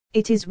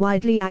It is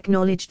widely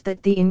acknowledged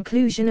that the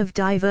inclusion of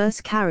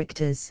diverse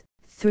characters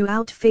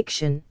throughout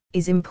fiction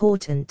is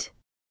important.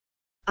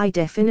 I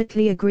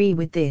definitely agree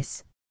with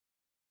this.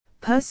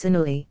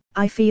 Personally,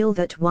 I feel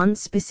that one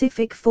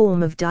specific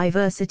form of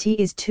diversity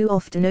is too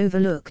often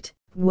overlooked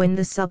when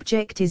the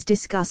subject is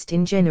discussed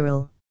in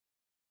general.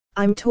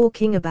 I'm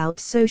talking about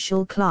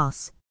social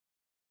class.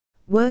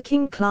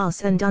 Working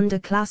class and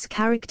underclass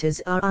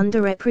characters are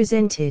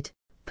underrepresented,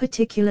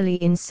 particularly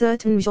in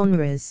certain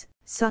genres,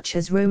 such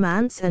as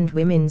romance and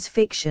women's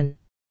fiction.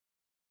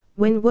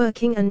 When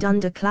working and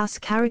underclass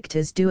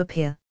characters do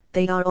appear,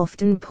 they are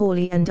often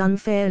poorly and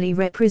unfairly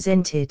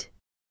represented.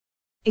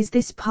 Is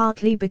this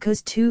partly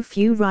because too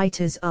few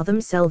writers are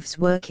themselves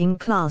working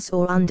class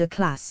or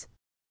underclass?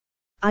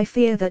 I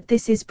fear that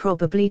this is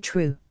probably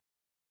true.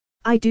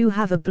 I do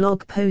have a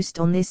blog post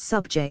on this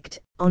subject,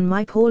 on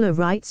my Paula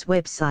Writes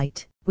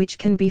website, which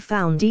can be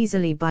found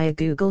easily by a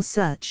Google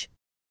search.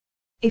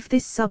 If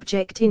this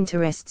subject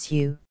interests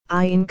you,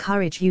 I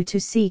encourage you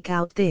to seek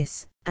out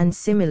this, and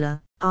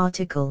similar,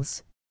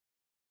 articles.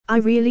 I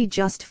really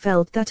just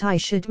felt that I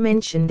should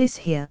mention this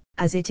here,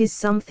 as it is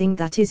something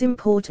that is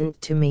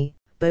important to me,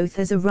 both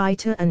as a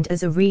writer and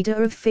as a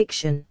reader of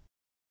fiction.